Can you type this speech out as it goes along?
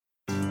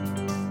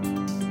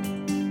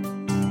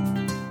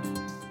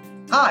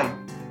Hi,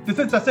 this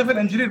is the Civil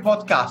Engineer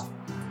Podcast.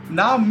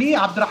 Now me,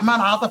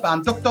 Abdurrahman Atif,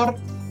 and Dr.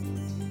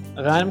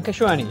 Ghanem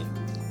Kashwani.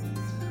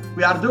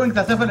 We are doing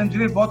the Civil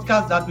Engineer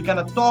Podcast that we're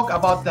going to talk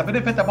about the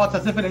benefit about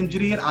the civil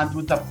engineer, and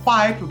with the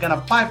fight, we're going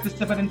to fight the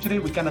civil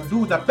engineer. We're going to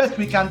do the best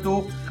we can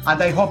do,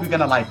 and I hope you're going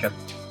to like it.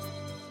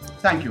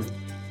 Thank you.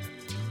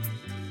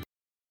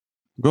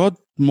 Good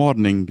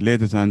morning,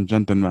 ladies and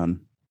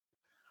gentlemen.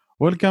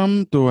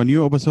 Welcome to a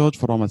new episode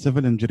from a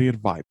Civil Engineer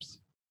Vibes.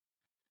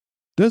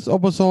 This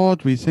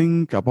episode, we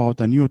think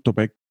about a new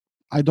topic.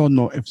 I don't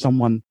know if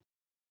someone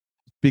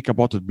speak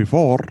about it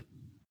before,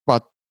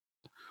 but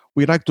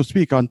we like to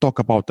speak and talk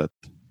about it.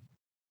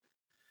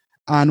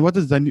 And what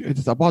is the new? It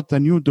is about the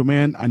new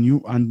domain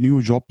and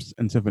new jobs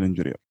in civil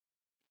engineer.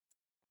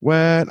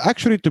 Well,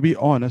 actually, to be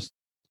honest,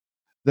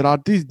 there are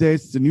these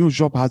days the new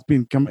job has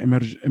been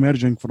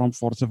emerging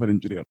for civil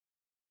engineer.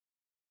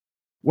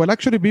 Well,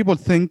 actually, people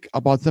think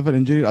about civil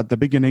engineer at the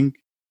beginning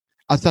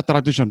as a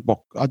traditional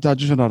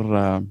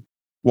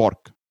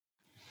work.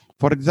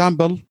 For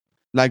example,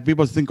 like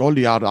people think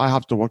only I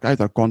have to work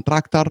either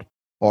contractor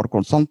or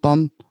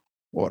consultant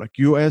or a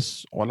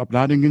QS or a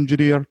planning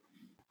engineer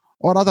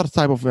or other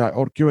type of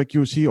or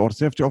QA/QC or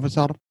safety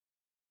officer.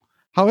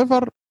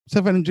 However,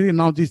 civil engineer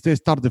now these days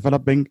start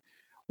developing,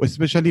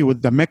 especially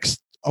with the mix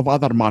of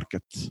other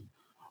markets.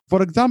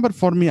 For example,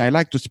 for me, I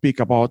like to speak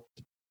about.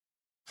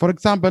 For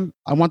example,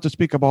 I want to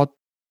speak about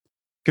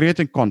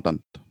creating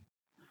content.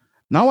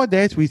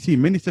 Nowadays, we see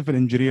many civil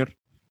engineers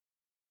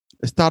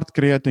start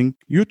creating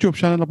YouTube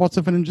channel about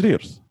civil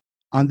engineers,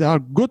 and they are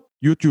good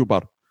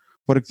YouTuber.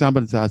 For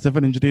example, the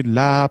Civil Engineer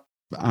Lab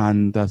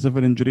and the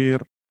Civil Engineer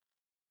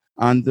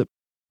and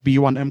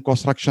B1M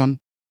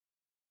Construction,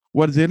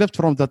 where they left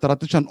from the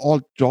traditional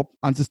old job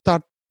and they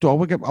start to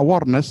awaken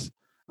awareness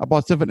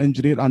about civil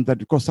engineer and the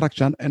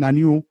construction in a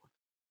new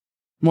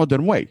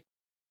modern way.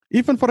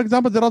 Even, for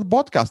example, there are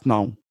podcasts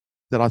now.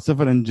 There are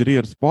civil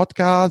engineers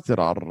podcasts.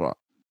 There are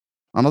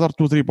another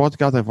 2-3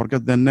 podcasts. I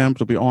forget their name,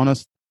 to be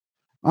honest.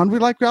 And we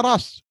are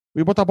us.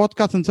 We put a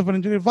podcast in Civil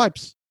Engineer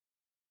Vibes.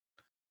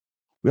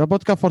 We are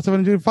podcast for Civil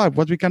Engineer Vibes.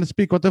 What we can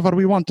speak, whatever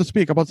we want to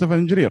speak about civil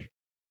engineer.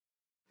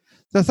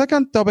 The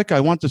second topic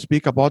I want to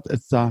speak about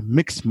is the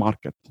mixed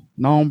market.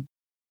 Now,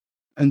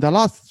 in the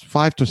last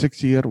 5 to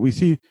 6 years, we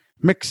see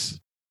mix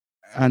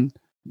and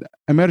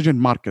emerging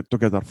market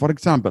together. For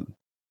example,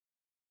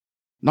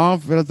 now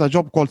there is a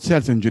job called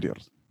sales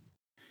engineers.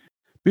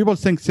 People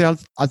think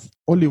sales as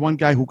only one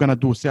guy who gonna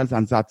do sales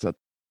and that's it.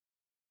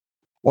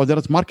 Or there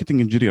is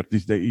marketing engineer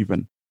these days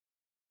even.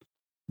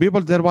 People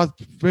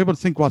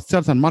think was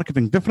sales and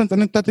marketing different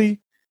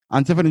entity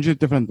and civil engineer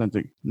different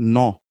entity.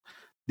 No.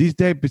 These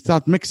days we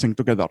start mixing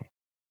together.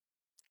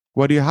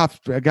 Where you have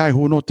a guy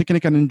who knows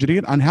technical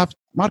engineer and have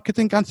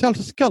marketing and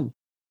sales skill.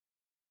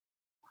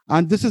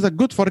 And this is a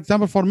good, for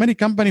example, for many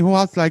company who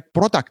has like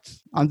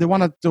products and they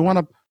wanna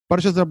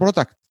purchase a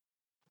product.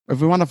 If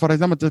we want to, for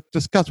example, to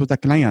discuss with a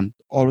client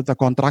or with a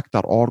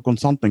contractor or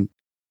consulting,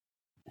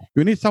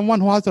 you need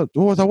someone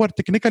who is aware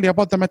technically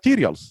about the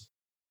materials.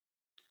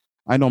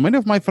 I know many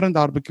of my friends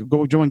are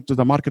going to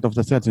the market of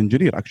the sales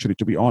engineer, actually,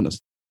 to be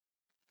honest.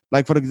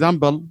 Like, for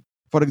example,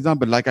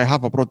 like I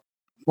have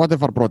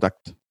whatever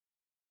product.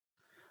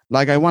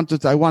 Like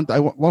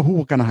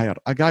who can I hire?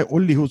 A guy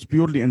only who's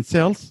purely in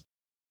sales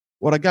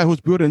or a guy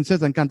who's purely in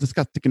sales and can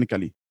discuss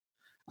technically.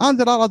 And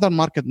there are other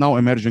markets now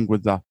emerging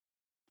with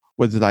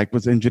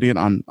engineering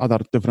and other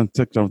different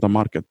sectors of the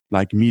market,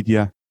 like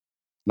media.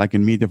 Like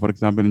in media, for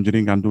example,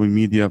 engineering and doing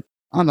media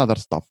and other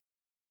stuff.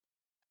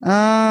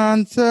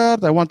 And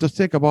third, I want to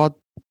speak about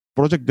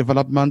project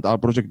development or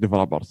project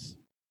developers.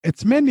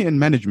 It's mainly in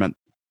management,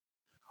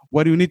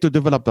 where you need to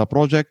develop the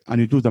project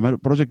and you do the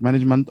project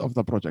management of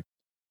the project.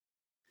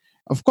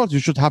 Of course, you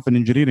should have an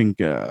engineering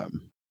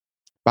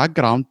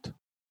background,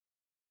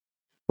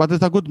 but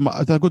it's a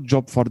good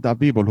job for the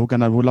people who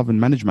love in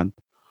management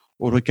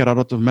or who care a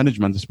lot of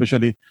management,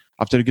 especially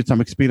after you get some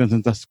experience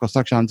in this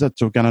construction and that,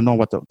 so you can know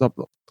what the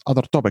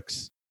other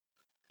topics.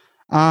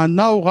 And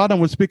now Ghanem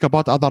will speak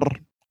about other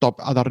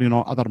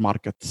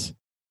markets.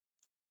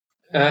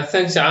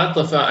 Thanks,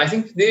 Atif. I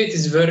think today it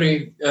is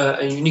very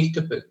a unique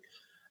topic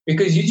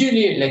because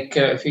usually, like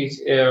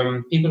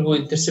people who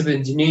are civil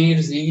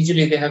engineers,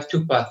 usually they have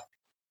two paths.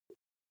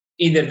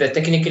 Either they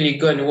technically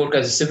go and work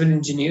as a civil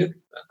engineer,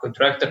 a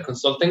contractor,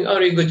 consulting,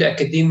 or you go to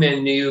academia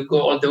and you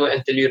go all the way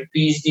until your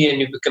PhD and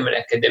you become an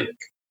academic.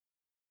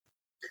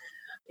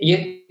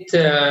 Yet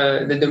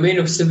the domain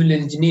of civil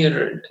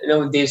engineer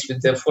nowadays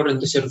with the 4th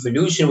industrial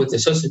revolution, with the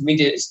social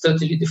media, is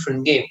totally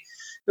different game.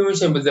 You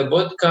mentioned about the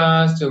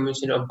podcast, you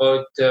mentioned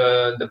about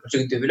the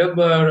project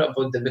developer,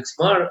 about the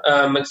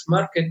mixed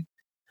market.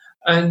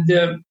 And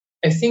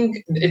I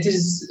think it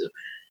is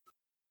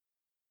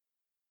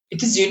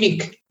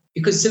unique.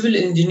 Because civil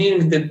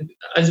engineering,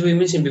 as we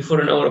mentioned before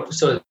in our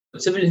episode,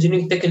 civil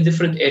engineering tackle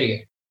different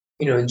area,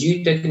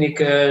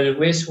 geotechnical,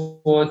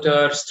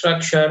 wastewater,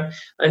 structure,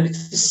 and it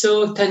is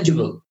so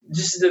tangible.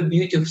 This is the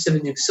beauty of civil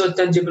engineering, so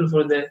tangible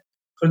for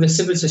the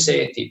civil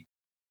society.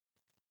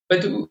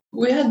 But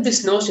we had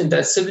this notion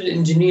that civil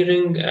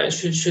engineering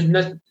should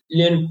not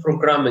learn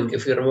programming,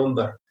 if you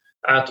remember.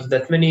 Out of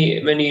that,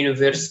 many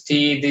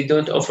university, they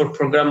don't offer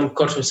programming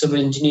course for civil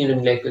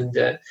engineering like in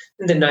the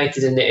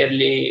 90s and the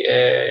early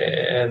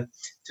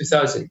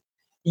 2000s.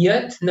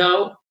 Yet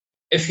now,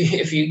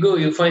 if you go,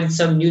 you find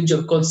some new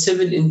job called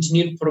civil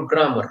engineer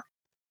programmer.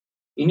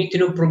 You need to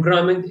know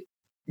programming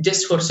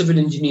just for civil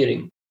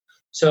engineering.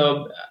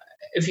 So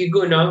if you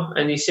go now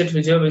and you search for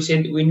a job, you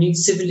said we need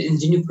civil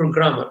engineer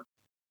programmer.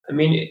 I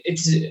mean,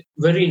 it's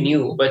very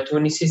new, but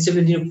when you say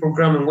civil engineer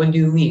programming, what do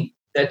you mean?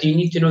 That you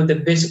need to know the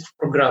basic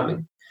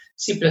programming,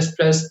 C++,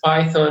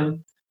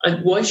 Python.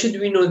 And why should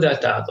we know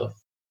that, Adolf?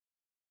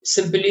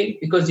 Simply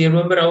because you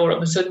remember our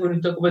episode when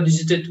we talk about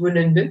digital twin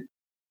and BIM?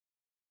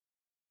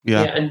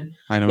 Yeah, and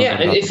I know.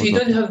 Yeah, and if you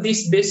don't have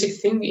this basic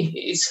thing,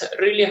 it's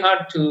really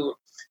hard to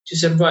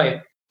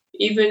survive.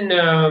 Even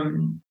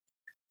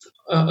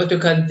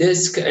AutoCAD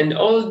Disk and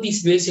all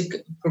these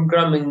basic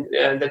programming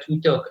that we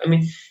talk. I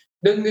mean,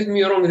 don't get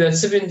me wrong, that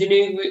civil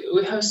engineering,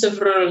 we have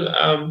several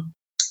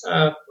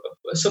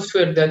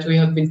software that we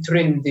have been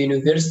trained in the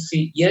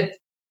university, yet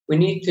we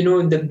need to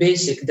know the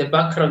basic, the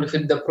background of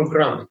the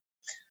programming.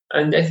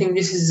 And I think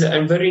this is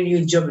a very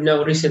new job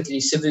now recently,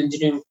 civil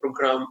engineering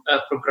programmer.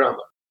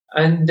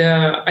 And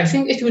I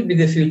think it will be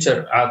the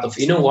future, Atif.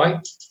 You know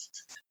why?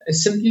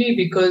 Simply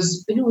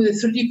because, with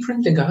the 3D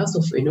printing,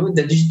 Atif,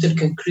 the digital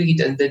concrete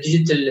and the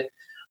digital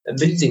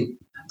building.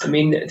 I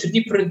mean,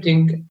 3D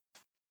printing,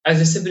 as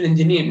a civil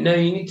engineer, now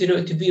you need to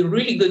know to be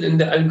really good in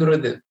the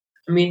algorithm.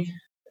 I mean,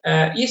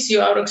 yes,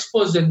 you are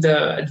exposed in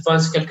the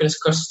advanced calculus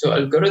course to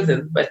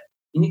algorithm, but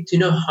you need to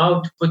know how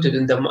to put it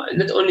in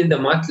not only in the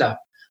MATLAB,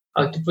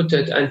 how to put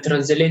it and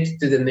translate it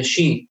to the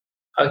machine,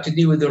 how to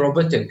deal with the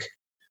robotic.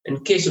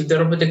 In case of the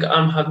robotic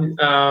arm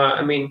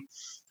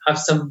have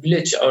some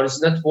glitch or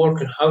it's not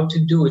working, how to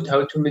do it,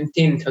 how to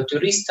maintain it, how to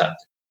restart.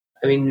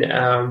 I mean,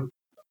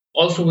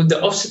 also with the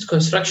offset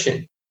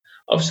construction.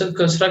 Offset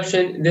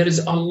construction, there is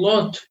a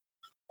lot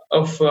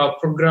of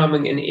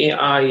programming and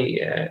AI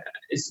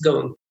is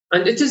going,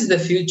 and it is the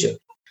future.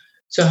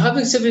 So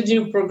having civil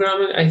engineering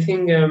programming, I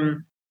think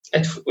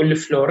it will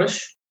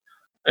flourish.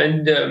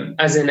 And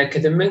as an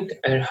academic,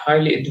 I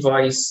highly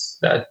advise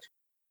that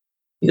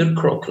your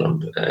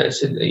curriculum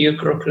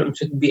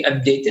should be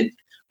updated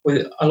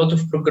with a lot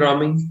of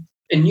programming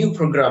and new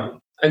programming.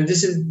 And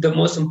this is the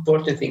most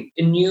important thing,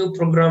 in new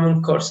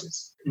programming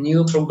courses.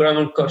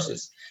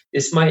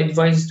 It's my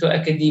advice to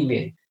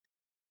academia.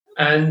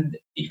 And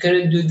you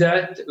cannot do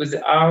that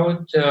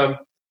without the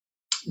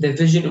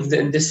vision of the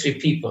industry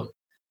people.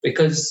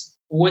 Because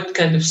what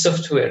kind of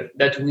software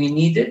that we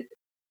needed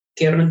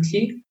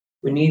currently,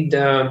 we need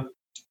the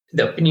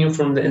opinion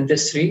from the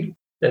industry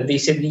that they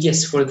said,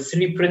 yes, for the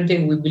 3D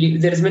printing, we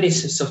believe there's many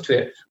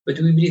software, but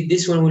we believe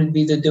this one will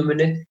be the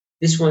dominant.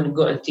 This one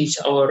go and teach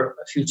our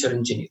future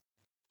engineer.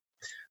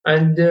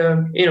 And,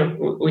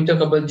 we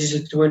talk about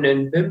digital twin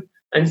and BIM,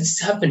 and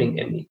it's happening,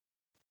 I mean.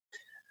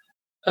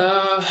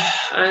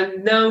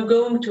 And now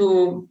going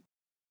to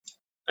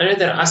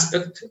another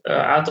aspect,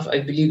 I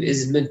believe,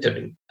 is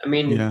mentoring. I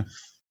mean,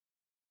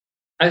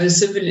 as a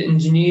civil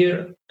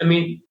engineer, I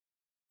mean,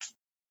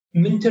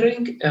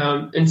 mentoring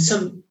in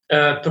some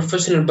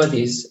professional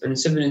bodies in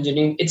civil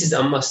engineering, it is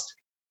a must.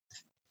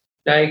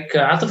 Like,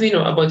 Atif,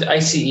 about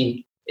ICE,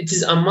 it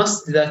is a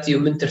must that you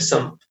mentor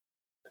some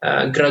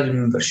graduate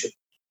membership.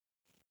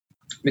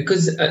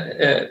 Because,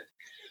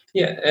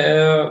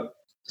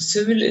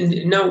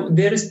 now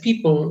there is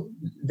people,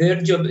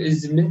 their job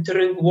is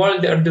mentoring while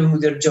they are doing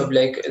their job,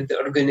 like in the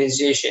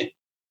organization.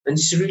 And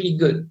it's really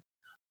good.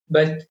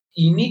 But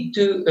you need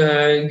to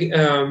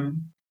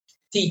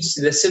teach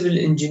the civil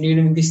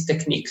engineering these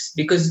techniques,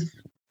 because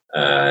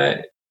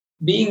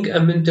being a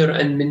mentor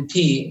and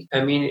mentee,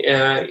 I mean,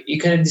 you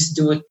cannot just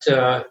do it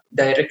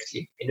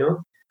directly,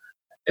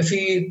 If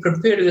you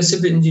prepare the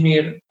civil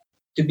engineer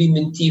to be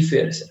mentee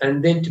first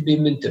and then to be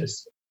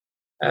mentors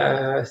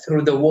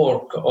through the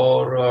work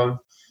or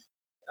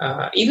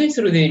even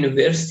through the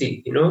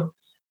university,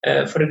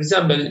 For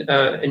example,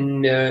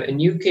 in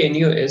UK and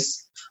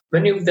US,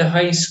 many of the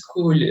high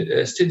school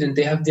students,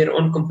 they have their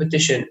own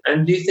competition.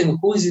 And do you think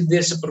who is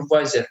their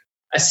supervisor?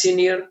 A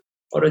senior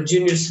or a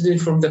junior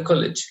student from the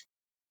college?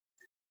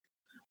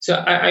 So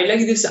I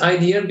like this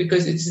idea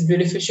because it is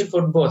beneficial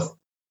for both,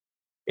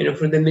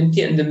 for the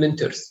mentee and the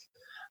mentors.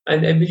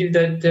 And I believe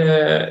that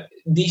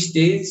these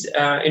days,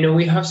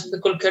 we have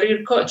something called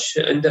career coach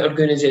in the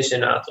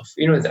organization, Atif.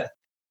 You know that.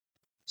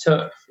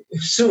 So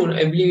soon,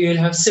 I believe you'll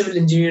have civil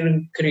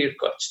engineering career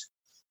coach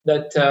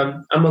that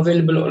I'm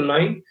available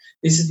online.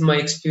 This is my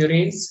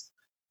experience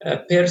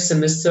per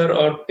semester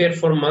or per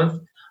 4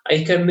 month.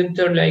 I can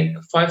mentor like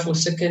 5 or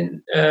 6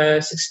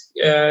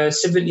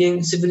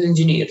 civil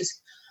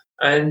engineers.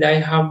 And I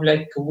have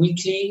like a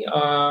weekly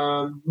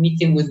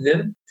meeting with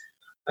them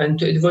and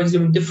to advise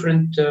them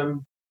different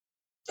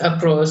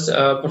approach,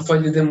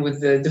 provide them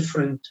with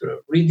different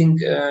reading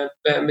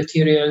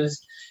materials,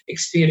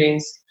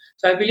 experience.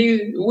 So I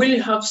believe we'll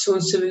have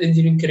soon civil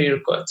engineering career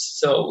codes.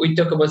 So we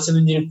talk about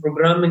civil engineering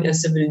programming and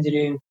civil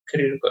engineering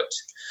career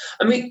codes.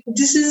 I mean,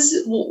 this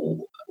is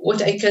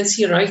what I can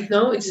see right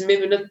now. It is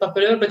maybe not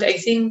popular, but I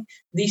think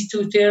these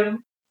two terms,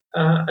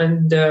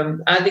 and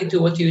adding to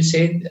what you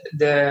said,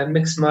 the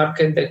mixed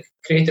market, the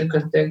creator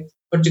content,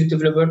 project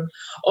developer,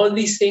 all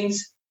these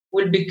things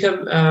will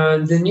become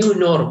the new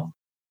norm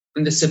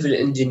in the civil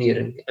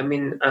engineering. I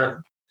mean,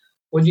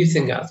 what do you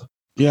think, Arthur?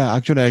 Yeah,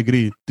 actually, I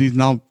agree.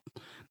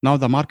 Now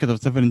the market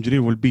of civil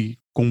engineering will be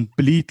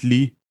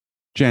completely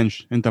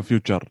changed in the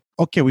future.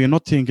 Okay, we are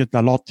not seeing it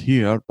a lot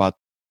here, but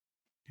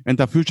in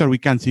the future we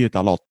can see it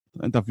a lot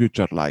in the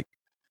future, like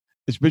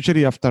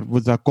especially after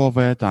with the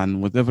COVID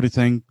and with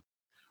everything,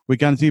 we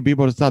can see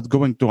people start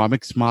going to a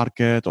mixed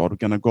market or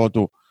gonna go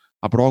to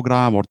a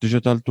program or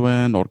digital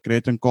twin or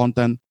creating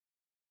content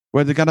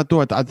where they're gonna do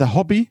it as a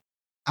hobby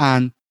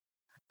and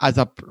as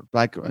a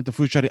like in the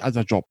future as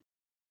a job.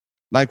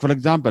 Like for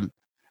example,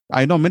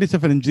 I know many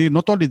civil engineers,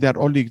 not only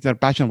their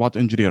passion about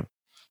engineer,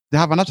 they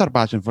have another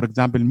passion. For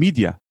example,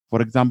 media.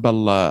 For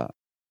example,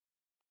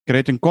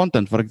 creating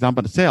content. For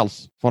example,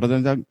 sales. For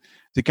example,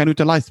 they can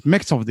utilize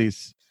mix of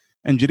these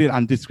engineer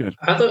and this.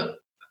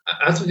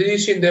 After the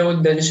issue, the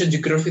National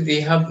Geographic, they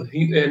have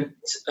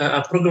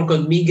a program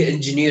called Mega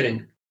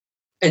Engineering,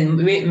 and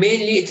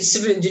mainly it's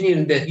civil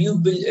engineering. The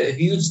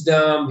huge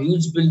dam,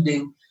 huge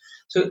building.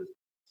 So,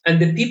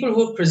 and the people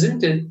who are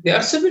presented, they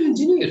are civil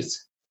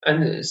engineers.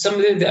 And some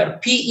of them, they are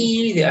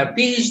PE, they are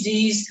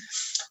PhDs.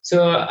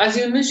 So as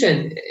you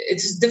mentioned,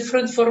 it's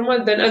different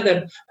format than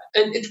other.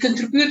 And it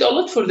contributes a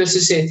lot for the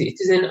society. It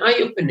is an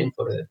eye-opening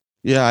for them.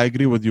 Yeah, I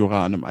agree with you,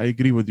 Ghanem. I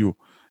agree with you.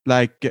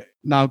 Like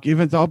now,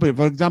 even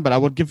for example, I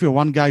will give you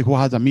one guy who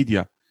has a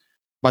media,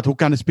 but who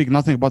can speak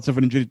nothing about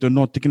civil engineering, to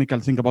know technical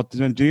thing about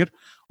civil engineer,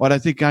 or I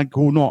think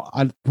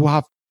who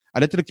have a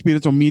little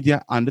experience on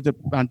media and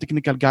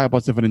technical guy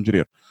about civil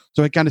engineer.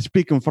 So he can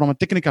speak from a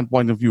technical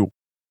point of view.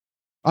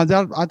 And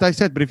there, as I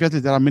said previously,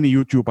 there are many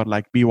YouTubers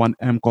like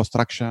B1M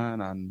Construction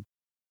and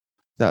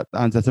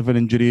the civil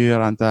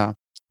engineer and the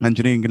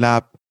engineering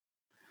lab.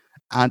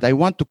 And I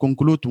want to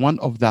conclude one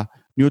of the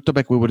new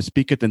topic we will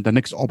speak it in the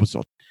next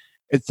episode.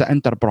 It's the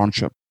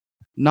entrepreneurship.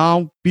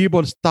 Now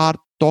people start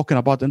talking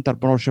about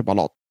entrepreneurship a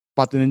lot,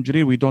 but in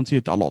engineering we don't see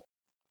it a lot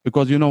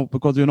because you know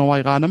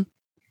why, Ghanem?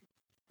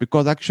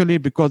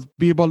 Because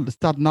people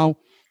start now.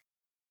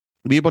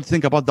 People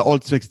think about the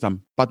old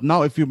system, but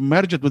now if you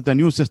merge it with the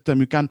new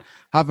system, you can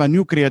have a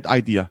new create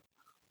idea.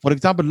 For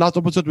example, last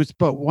episode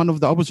one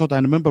of the episodes I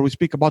remember we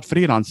speak about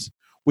freelance.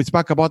 We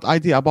spoke about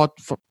idea about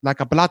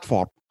like a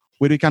platform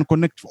where you can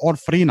connect all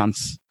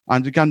freelance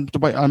and you can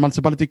a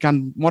municipality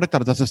can monitor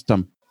the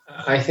system.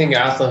 I think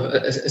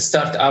a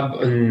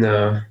startup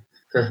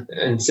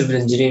in civil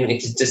engineering,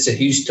 it is just a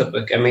huge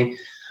topic. I mean,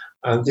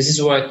 this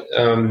is what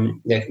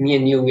like me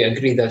and you, we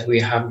agree that we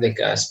have like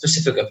a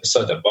specific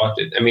episode about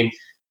it. I mean,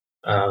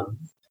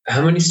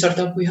 how many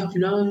startups we have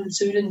now in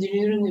civil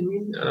engineering? I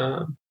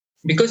mean,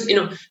 because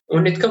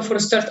when it comes for a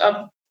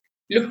startup,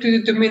 look to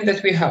the domain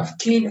that we have: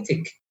 clean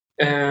tech,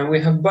 we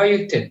have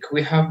biotech,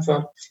 we have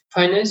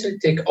financial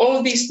tech.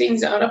 All these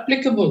things are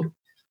applicable.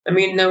 I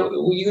mean, now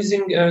we're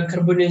using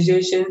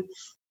carbonization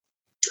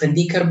and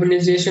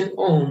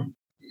decarbonization.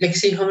 Let's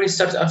see how many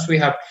startups we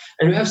have,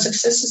 and we have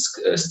success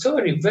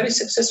story, very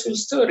successful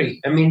story.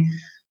 I mean,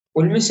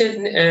 we'll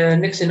mention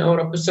next in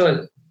our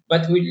episode.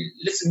 But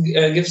let's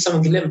give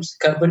some glimpse.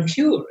 Carbon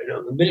Cure,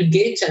 Bill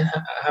Gates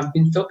have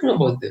been talking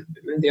about them.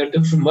 They are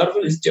doing a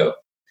marvelous job.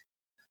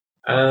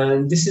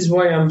 And this is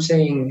why I'm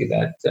saying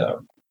that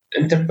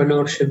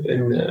entrepreneurship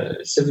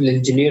in civil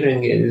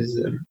engineering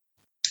is,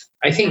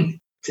 I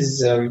think, it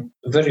is a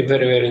very,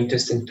 very, very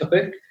interesting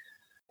topic.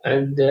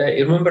 And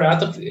you remember,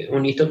 Atif,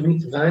 when you told me,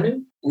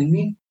 Ghanem,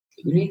 we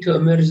need to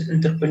immerse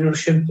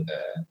entrepreneurship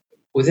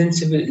within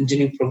civil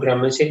engineering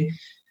program. I say,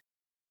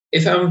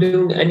 if I'm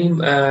doing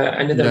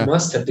another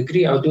master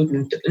degree, I'll do it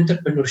in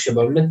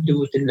entrepreneurship. I'll not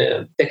do it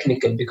in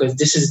technical because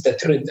this is the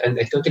trend, and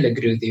I totally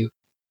agree with you.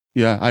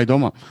 Yeah, I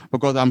don't,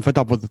 because I'm fed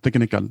up with the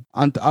technical,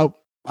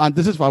 and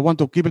this is why I want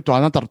to keep it to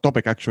another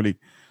topic, actually,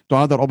 to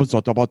another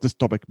episode about this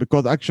topic,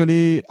 because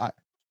actually,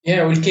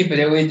 we'll keep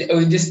it.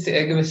 We'll just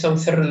give some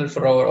thrill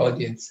for our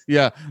audience.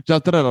 Yeah,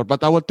 just thrill.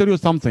 But I will tell you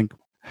something.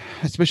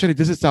 Especially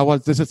this is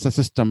a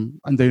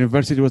system, and the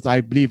university was,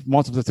 I believe,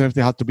 most of the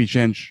safety had to be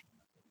changed.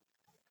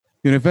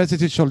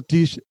 University should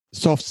teach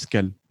soft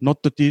skill,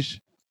 not to teach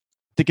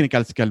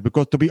technical skill.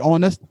 Because to be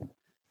honest,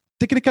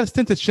 technical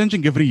stint is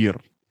changing every year.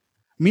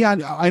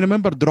 I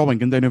remember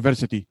drawing in the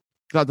university,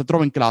 the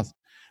drawing class.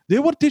 They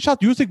were teach us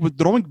using with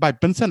drawing by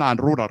pencil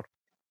and ruler.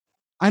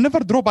 I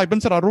never draw by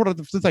pencil and ruler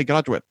since I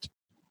graduate.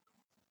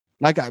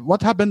 Like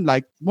what happened?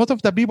 Like most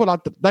of the people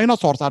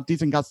dinosaurs are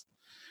teaching us.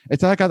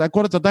 It's like I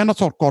call it the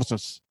dinosaur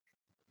courses,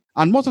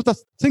 and most of the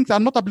things are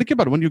not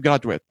applicable when you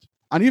graduate.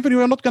 And even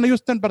you are not going to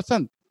use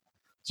 10%.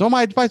 So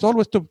my advice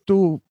always to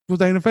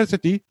the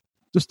university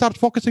to start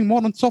focusing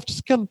more on soft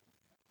skill.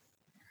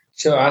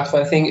 So I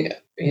think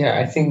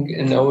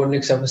in our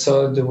next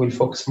episode we'll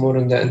focus more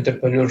on the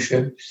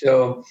entrepreneurship.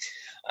 So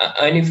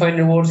Any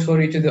final words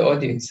for you to the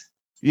audience?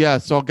 Yeah,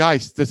 so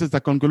guys, this is the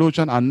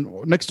conclusion. And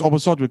next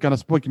episode, we're going to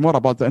speak more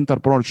about the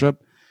entrepreneurship.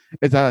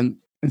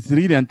 It's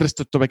really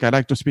interesting topic. I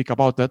like to speak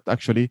about it,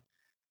 actually.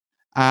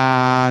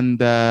 And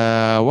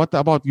what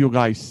about you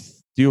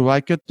guys? Do you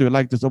like it? Do you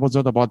like this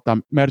episode about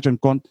the merging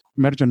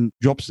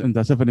jobs in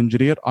the civil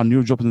engineer and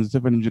new jobs in the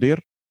civil engineer?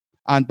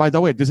 And by the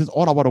way, this is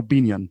all our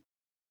opinion.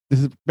 This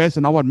is based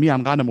on me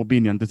and Ghanem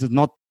opinion. This is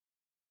not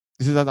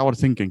our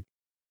thinking.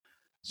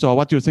 So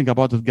what do you think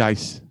about it,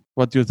 guys?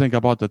 What do you think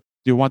about it?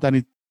 Do you want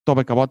any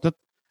topic about it?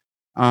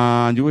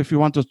 And if you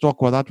want to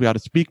talk about that, we are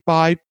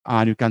SpeakPipe,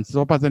 and you can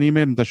drop us an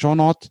email in the show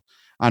notes.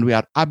 And we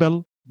are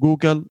Apple,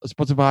 Google,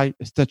 Spotify,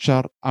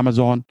 Stitcher,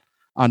 Amazon,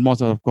 and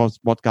most of course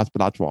podcast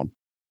platform.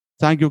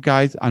 Thank you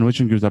guys, and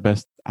wishing you the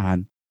best,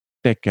 and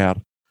take care,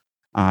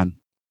 and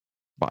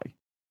bye.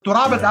 To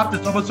wrap it up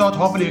this episode,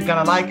 hopefully you're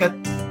gonna like it.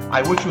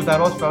 I wish you the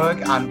most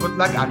work and good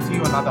luck, and see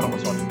you in another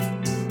episode.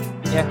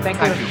 Yeah,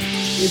 thank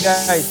you. You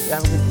guys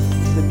have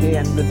a good day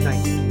and good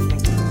night.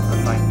 Thank you.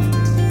 Good night.